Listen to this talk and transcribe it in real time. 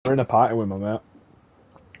We're in a party with my mate.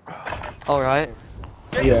 Alright.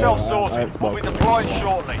 Get yourself sorted. We'll be deployed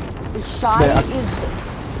shortly. Shy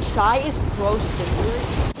is pro stimulant.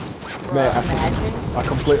 Mate, I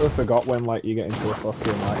completely forgot when you get into a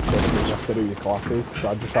fucking course, you have to do your classes, so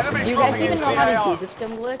I just have to. Do you guys even know how to do the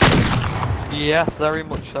stim glitch? Yes, very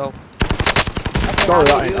much so. Okay, sorry,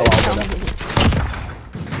 that ain't allowed.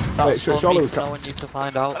 That's Wait, surely we can't. No one needs to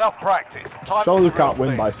find out. Enough practice. Surely we can't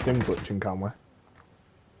win by stim glitching, can we?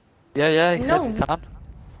 Yeah, he said we can.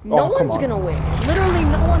 No one's gonna win. Literally,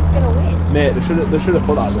 no one's gonna win. Mate, they should have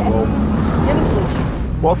put that as a rule.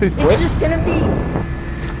 What's his glitch? It's just gonna be.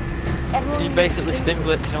 He basically stim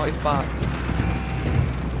glitch, you know what he's back.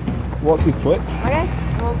 What's his glitch? Okay.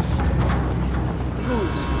 Well,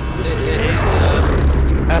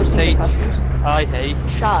 S-H-I-H.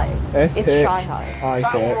 Shy. It's Shy High.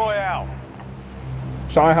 Battle Royale.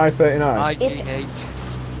 Shy High 39. I-G-H.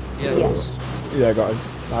 Yes. Yeah, got him.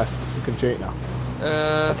 Nice. You can cheat now.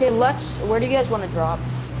 Okay, where do you guys want to drop?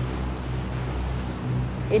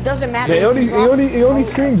 It doesn't matter. Yeah, he only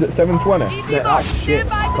streams at 720. Yeah, that's shit.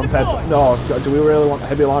 Compared to, no, do we really want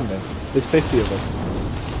heavy landing? There's 50 of us.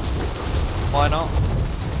 Why not?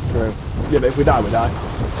 True. Yeah, but if we die, we die.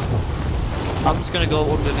 I'm just gonna go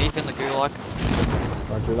underneath in the gulag.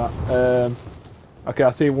 Can't do that. Okay,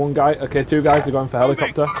 I see one guy. Okay, two guys are going for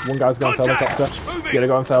helicopter. One guy's going for helicopter. You're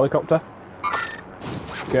going for helicopter.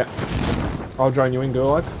 Okay. I'll join you in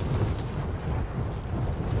gulag.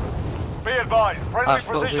 Be advised, friendly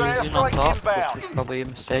precision airstrike inbound. Probably a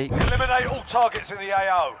mistake. Eliminate all targets in the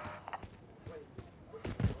AO.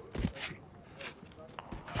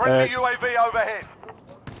 Friendly UAV overhead.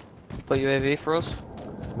 Put UAV for us.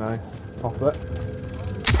 Nice. Off it.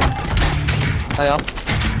 Hey up.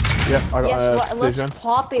 Yep, I got let's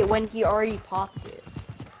pop it when he already popped it.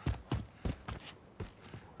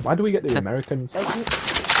 Why do we get the Americans?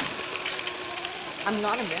 I'm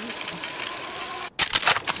not American.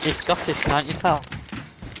 He's Scottish, can't you tell?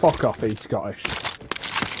 Fuck off, he's Scottish.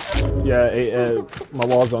 Yeah, my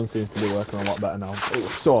Warzone seems to be working a lot better now. It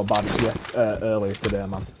was so bad earlier today,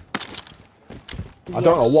 man. I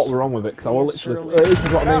don't know what was wrong with it, because I was literally... This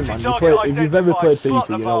is what I mean, man. If you've ever played FIFA,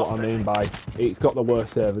 you know what I mean by... It's got the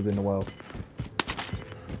worst servers in the world.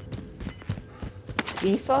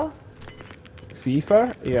 FIFA?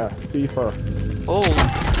 FIFA? Yeah, FIFA. Oh,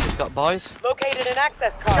 he's got boys. Located an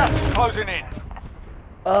access card. Gas is closing in.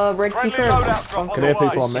 Red Friendly Keeper. loadout drop on Can the hear people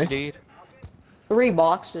way. on me? Indeed. 3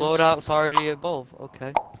 boxes. Loadout's already above,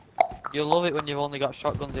 okay. You'll love it when you've only got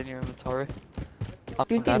shotguns in your inventory.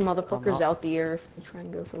 Shoot these motherfuckers out the air if they try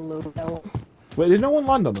and go for loadout. Wait, did no one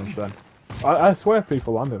land on us then? I swear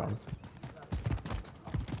people landed on us.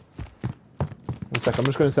 One sec, I'm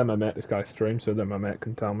just going to send my mate this guy's stream so that my mate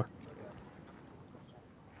can tell me.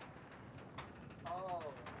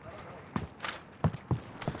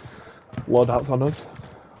 Loadout's on us.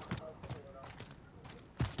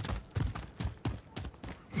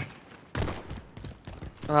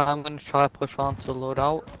 I'm gonna try to push on to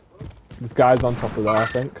loadout. This guy's on top of there, I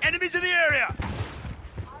think. Enemies in the area.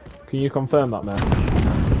 Can you confirm that, man?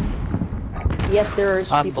 Yes, there is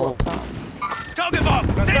people up top. Target bomb.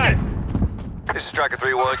 Send it. This is Striker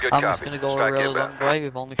 3-1, good I'm copy. just gonna go a really long way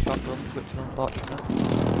with only shotguns, which is unfortunate.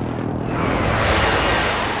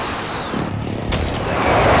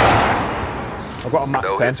 I've got a Mac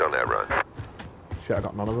 10. No hits on that run. Shit, I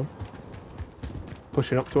got none of them.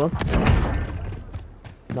 Pushing up to him.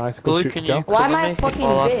 Nice, good Blue, shoot can kill. you Why am I a me fucking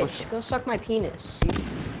while I bitch? push? Go suck my penis. You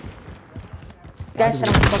guys said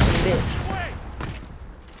I'm a fucking bitch.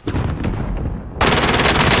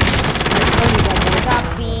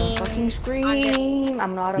 Fucking scream.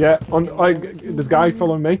 I'm not a there's a guy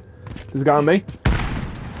following me. There's a guy on me.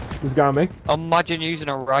 There's a guy on me. Imagine using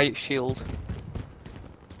a riot shield.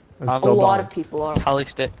 A lot of people are. Cali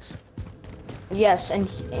sticks. Yes, and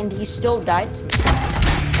he still died to me.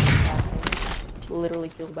 Literally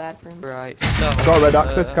feel bad for him. Right, so... Got a red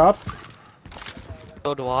access card.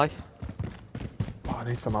 So do I. Oh, I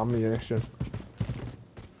need some ammunition.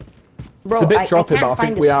 Bro, It's a bit choppy, but I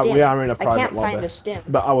think we are in a private I can't lobby. find a stim.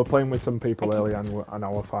 But I was playing with some people earlier and I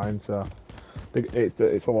was fine, so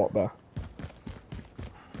it's a lot better.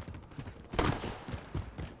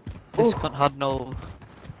 This cunt had no...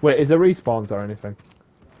 Wait, is there respawns or anything?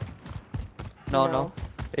 No.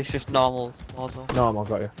 It's just normal Warzone. No, I've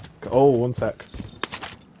got you. Oh, one sec.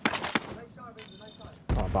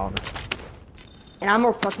 Oh, bounty. And I'm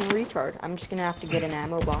a fucking retard. I'm just gonna have to get an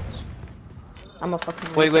ammo box. I'm a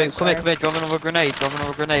fucking Wait, retard, come here, drop another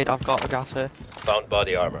grenade, I've got a gas here. Found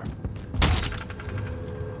body armor.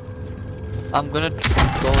 I'm gonna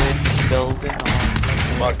go in building.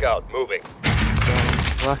 Mark out, moving.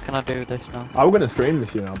 Where can I do this now? I was gonna stream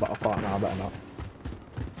this, you know, but I thought, no, I better not.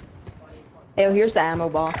 Hey, here's the ammo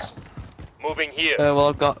box. Moving here. Well,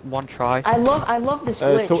 I've got one try. I love this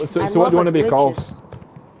glitch. So I what love do you want to be glitches. called?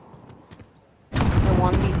 I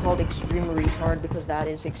want to be called extreme retard because that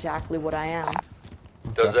is exactly what I am.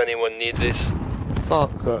 Does anyone need this?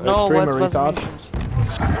 Fuck. So, No, extreme where's retard?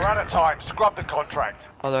 reservations? We're out of time. Scrub the contract.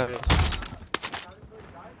 Oh, there it is.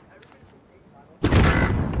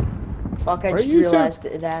 Fuck, I Where just are you realized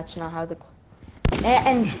that's not how the...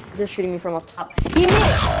 And they're shooting me from up top. He missed!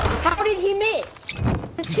 How did he miss?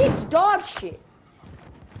 This kid's dog shit.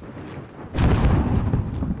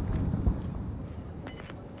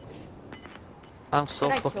 I'm so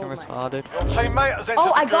Did I fucking kill retarded. Your teammate has entered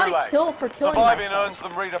Oh, I the got gulag. a kill for killing Surviving myself. earns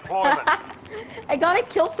them redeployment. I got a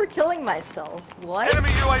kill for killing myself. What? Enemy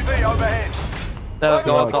UAV overhead. There we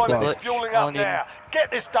go, Oh, I've got the God. Deployment is glitch. fueling All I up need- now.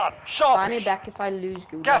 Get this done. Buy me Sharpish. back if I lose,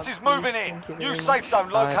 Google. Gas is moving in. New safe zone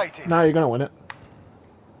located. Now you're gonna win it.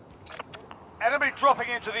 Enemy dropping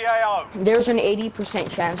into the AO. There's an 80%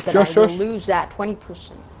 chance that Shush, I will shush. lose that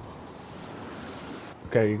 20%.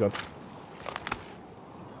 Okay, you got.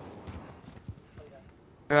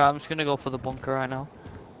 Yeah, I'm just gonna go for the bunker right now.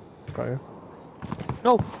 Got you.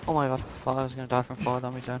 No! Oh my god, I thought I was gonna die from fire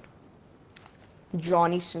damage then.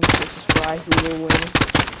 Johnny Sins versus Fry, who will win?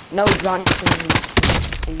 No, Johnny Sins.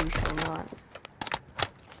 You shall not.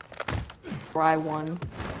 Fry won.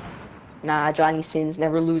 Nah, Johnny Sins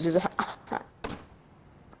never loses.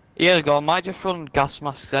 Yeah, go. I might just run gas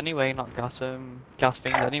masks anyway, not gas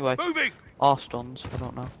things anyway. Moving. Or stuns, I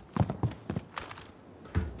don't know.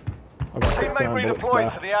 I've got 69 Teammate bullets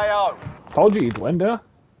redeployed to there. the AO. Told you you'd win, there.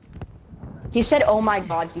 He said, "Oh my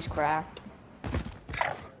God, he's cracked."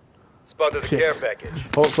 Spotted the Shit. care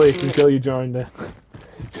package. Hopefully he can kill you during the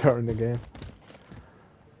game.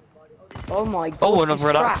 Oh my God. Oh, he's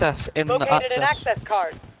another cracked. access in the Located an access. access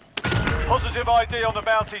card. Positive ID on the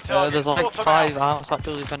bounty target. There's like Sort 'em 5 out. outs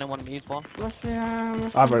actually if anyone needs one.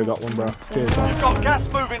 I've already got one, bro. Cheers, man. You've got gas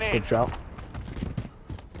moving in. Good shout.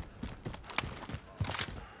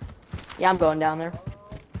 Yeah, I'm going down there.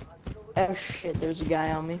 Oh shit, there's a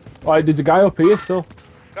guy on me. Alright, there's a guy up here still.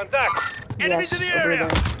 Contact. Enemies Yes, in the over area.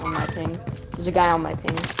 there on my ping. There's a guy on my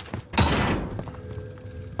ping.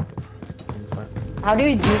 How do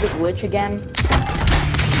we do the glitch again?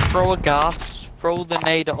 Throw a gas, throw the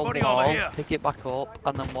nade up Body the armor wall, here. pick it back up,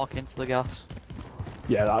 and then walk into the gas.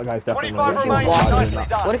 Yeah, that guy's definitely 25 gonna remain. get Nicely that.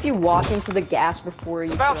 done. What if you walk into the gas before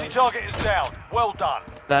you... The bounty target is down. Well done.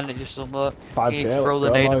 Then it just doesn't work. 5K, You need to throw let's the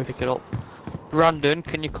go, nade and boys. pick it up. Brandon,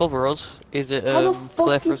 can you cover us? Is it How the clear fuck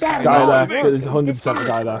for us did to that move Guy on? there. There's 100% a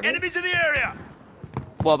guy there. Enemies in the area.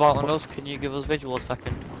 What about on us? Can you give us visual a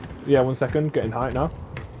second? Yeah, 1 second. Getting height now.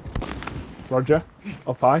 Roger.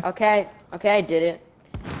 Up high. Okay, okay, I did it.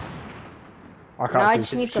 I can't Now I see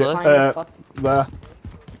just need shit. to find the fuck... There.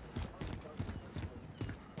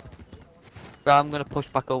 Right, I'm gonna push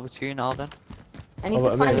back over to you now then. I need Oh, to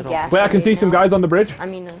wait a find the minute. gas. Wait, I can see some now. guys on the bridge. I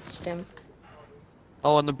mean, stim.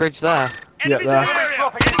 Oh, on the bridge there. Yeah, there. Enemy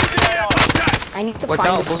dropping into the AO. I need to Watch find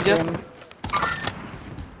out, the above you. stim.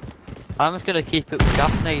 I'm just gonna keep it with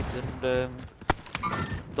gas nades and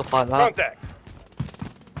stuff like that. Contact.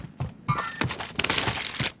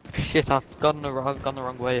 Shit, I've gone the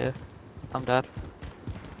wrong way here. I'm dead.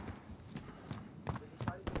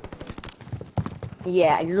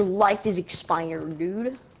 Yeah, your life is expired,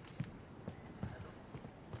 dude.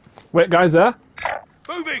 Wait, guys there.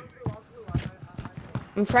 Moving.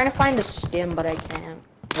 I'm trying to find a stim, but I can't.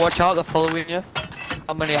 Watch out, they're following you.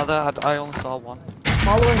 How many are there? I only saw one.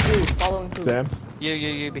 Following through, following through. Same.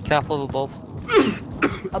 You, be careful above.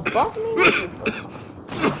 Above me?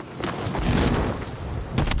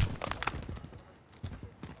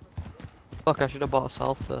 Fuck, I should have bought a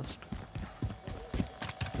self first.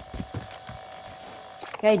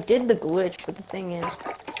 Okay, I did the glitch, but the thing is,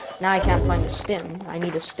 now I can't find a stim. I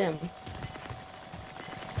need a stim.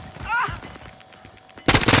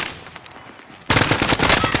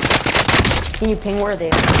 Can you ping where they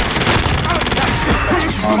are?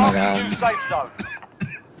 Oh my God. New safe zone.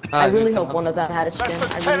 I really hope one of them had a stim. Less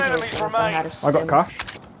than I 10 really enemies hope one of them had a remain. stim. I got cash.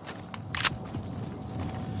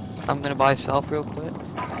 I'm gonna buy self real quick.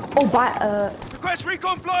 Oh, Request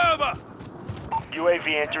recon flyover. UAV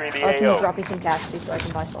entering the can you AO. drop me some cash please so I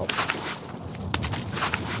can buy salt?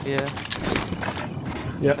 Yeah.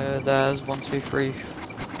 Yep. There's 1, 2, 3.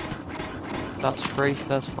 That's 3.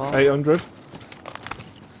 There's 4. 800.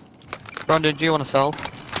 Brandon, do you want to sell?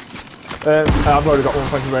 I've already got one.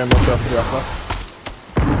 Thank you very much for the offer.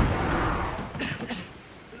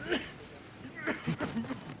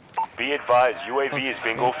 Be advised, UAV is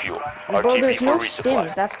bingo fuel. Bro, RTB there's for no resupply.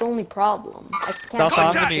 stims. That's the only problem. I can't. That's what I'm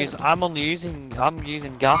Contact! gonna use. I'm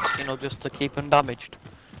using gas, you know, just to keep them damaged.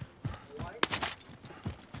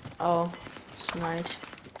 Oh, it's nice.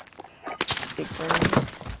 Big burn.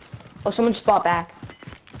 Oh, someone just bought back.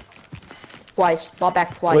 Twice. Bought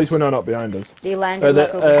back twice. At least we know not behind us. They landed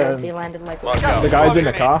like over here. They landed like over here. The guy's in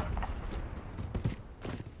the car.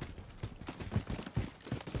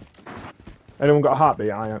 Anyone got a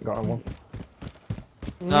heartbeat? I ain't got one.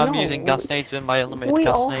 No, I'm using gas nades with my unlimited We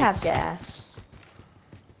gas all nades. have gas.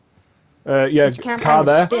 Yeah, Just can't car find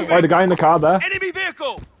the there. stick. Why the guy in the car there? Enemy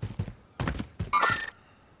vehicle!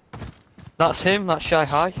 That's him. That's Shy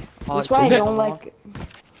High. Oh, That's it's why I the don't one. like.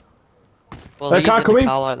 Well, he's car in coming.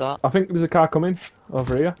 the car like that. I think there's a car coming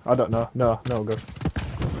over here. I don't know. No, good.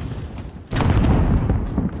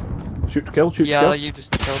 Shoot to kill, shoot to Yeah, kill. you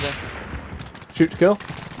just killed him. Shoot to kill.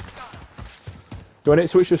 Do I need to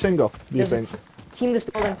switch to single, do you There's think? Team this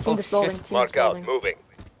building. Team Oh, this building. shit. Team this Mark out. building. Moving.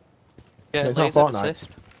 Yeah, It's not laser Fortnite.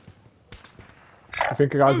 assist. I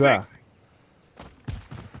think a guy's there.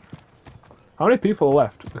 How many people are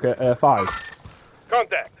left? Okay, 5.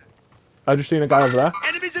 Contact. I just seen a guy over there.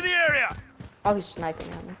 Enemies in the area! Oh, he's sniping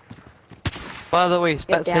at me. By the way, Get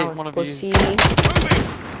spectate down. one of Go you. see. Moving!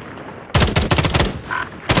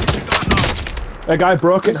 A guy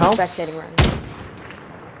broke in Who's house. spectating right now?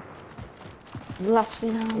 Lost me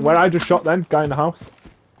now. Where I just shot then, guy in the house.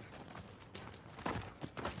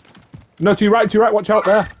 No, to your right, watch out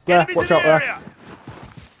there. There, Enemies watch in out the there. area!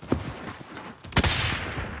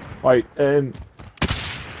 Right,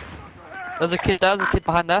 There's a kid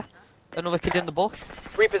behind there. Another kid in the bush.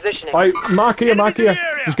 Repositioning. right, mark here. Enemies in the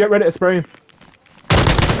area! Just get ready to spray him.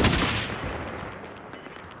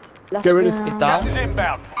 Lost Get rid me of- now. He's Gas down. is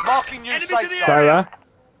inbound. Marking new Oh, safe uh, zone. Guy there.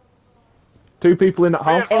 2 people in that Be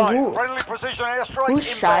house. advised, who- friendly precision airstrike Who's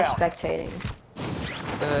shy inbound. spectating?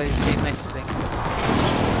 His teammates, I think.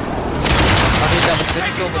 I think that was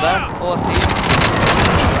finished over there. Oh, I see him.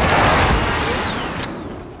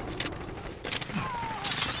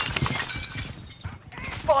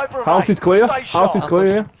 Five remain. House is clear. Stay House is sharp.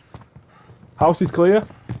 clear. House is clear.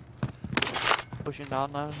 Pushing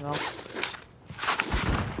down now. No.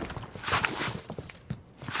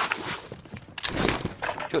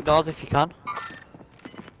 Shut doors if you can.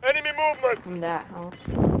 Enemy movement. From that house.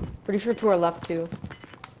 Pretty sure to our left too.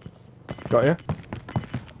 Got you.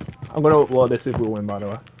 I'm gonna upload this if we win, by the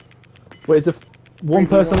way. Wait, is there one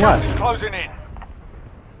person Gas is left? closing in.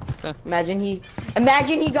 Imagine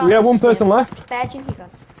he got. We have the one person skin. left. Imagine he got.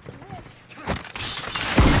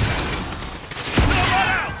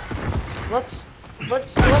 Let's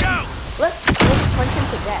punch him to death. Let's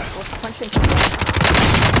punch him to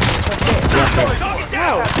death. Target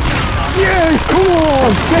down. Yes, come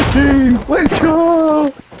on, get him. Let's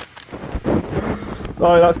go.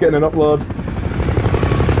 Oh, that's getting an upload.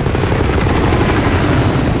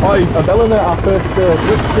 Oi, Abella and our first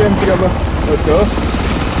Twitch stream together. Let's go.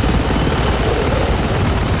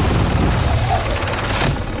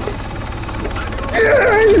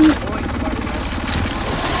 Yes!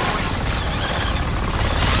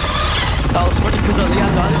 That was funny because at the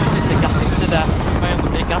end I just wanted to gassies to death. My own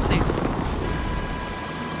with the gassies.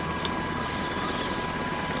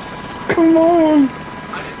 Come on! I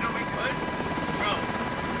didn't know we could. Bro,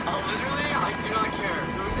 literally, I do not care.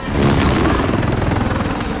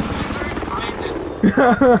 Who's it?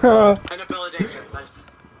 Annabella Danger, nice.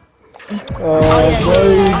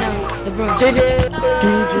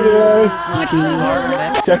 Yes!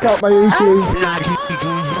 Check out my YouTube!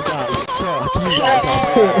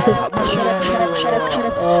 Shut up.